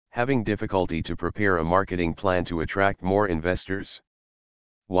Having difficulty to prepare a marketing plan to attract more investors?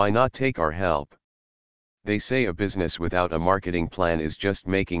 Why not take our help? They say a business without a marketing plan is just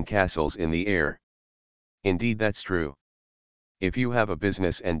making castles in the air. Indeed, that's true. If you have a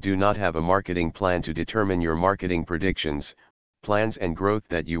business and do not have a marketing plan to determine your marketing predictions, plans and growth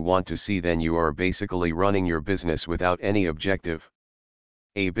that you want to see, then you are basically running your business without any objective.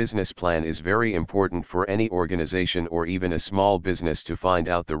 A business plan is very important for any organization or even a small business to find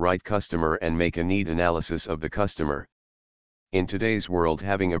out the right customer and make a need analysis of the customer. In today's world,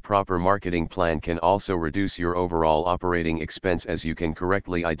 having a proper marketing plan can also reduce your overall operating expense, as you can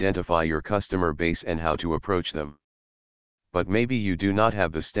correctly identify your customer base and how to approach them. But maybe you do not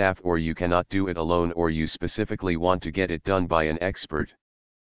have the staff, or you cannot do it alone, or you specifically want to get it done by an expert.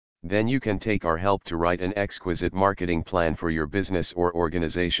 Then you can take our help to write an exquisite marketing plan for your business or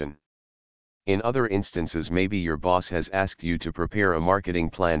organization. In other instances, maybe your boss has asked you to prepare a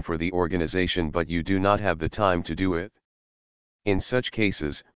marketing plan for the organization, but you do not have the time to do it. In such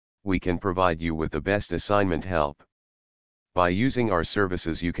cases, we can provide you with the best assignment help. By using our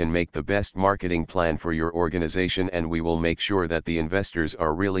services, you can make the best marketing plan for your organization, and we will make sure that the investors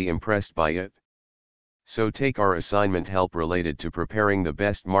are really impressed by it. So take our assignment help related to preparing the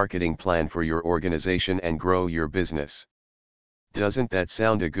best marketing plan for your organization and grow your business. Doesn't that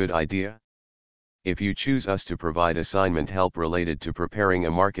sound a good idea? If you choose us to provide assignment help related to preparing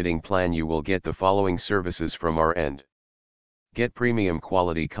a marketing plan, you will get the following services from our end. Get premium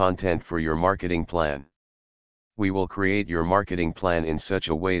quality content for your marketing plan. We will create your marketing plan in such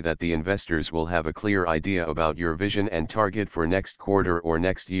a way that the investors will have a clear idea about your vision and target for next quarter or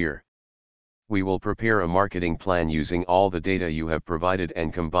next year. We will prepare a marketing plan using all the data you have provided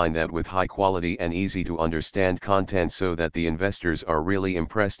and combine that with high quality and easy to understand content so that the investors are really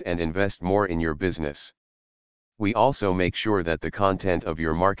impressed and invest more in your business. We also make sure that the content of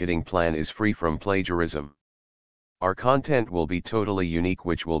your marketing plan is free from plagiarism. Our content will be totally unique,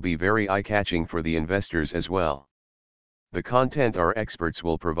 which will be very eye-catching for the investors as well. The content our experts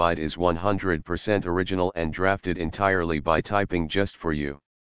will provide is 100% original and drafted entirely by typing just for you.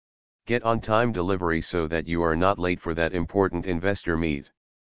 Get on-time delivery so that you are not late for that important investor meet.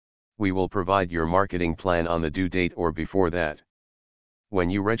 We will provide your marketing plan on the due date or before that. When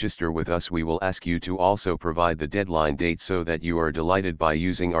you register with us, we will ask you to also provide the deadline date so that you are delighted by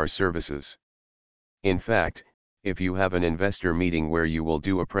using our services. In fact, if you have an investor meeting where you will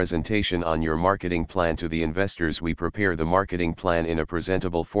do a presentation on your marketing plan to the investors, we prepare the marketing plan in a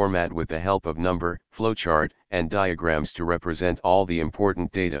presentable format with the help of number, flowchart, and diagrams to represent all the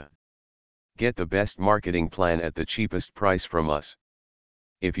important data. Get the best marketing plan at the cheapest price from us.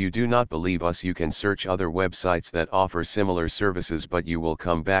 If you do not believe us, you can search other websites that offer similar services, but you will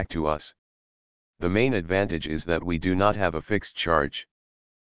come back to us. The main advantage is that we do not have a fixed charge.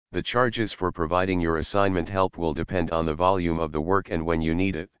 The charges for providing your assignment help will depend on the volume of the work and when you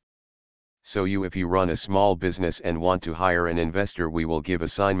need it. So if you run a small business and want to hire an investor, we will give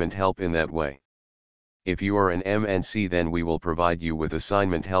assignment help in that way. If you are an MNC, then we will provide you with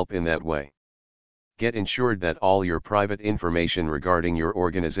assignment help in that way. Get ensured that all your private information regarding your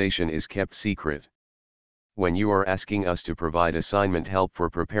organization is kept secret. When you are asking us to provide assignment help for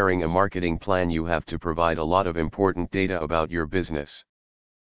preparing a marketing plan, you have to provide a lot of important data about your business.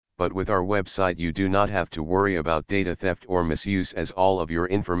 But with our website, you do not have to worry about data theft or misuse, as all of your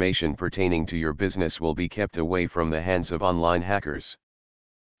information pertaining to your business will be kept away from the hands of online hackers.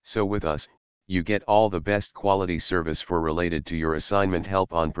 So with us, you get all the best quality service for related to your assignment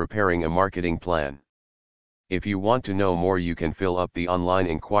help on preparing a marketing plan. If you want to know more, you can fill up the online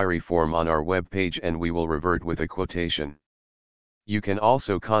inquiry form on our webpage and we will revert with a quotation. You can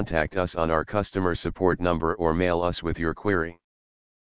also contact us on our customer support number or mail us with your query.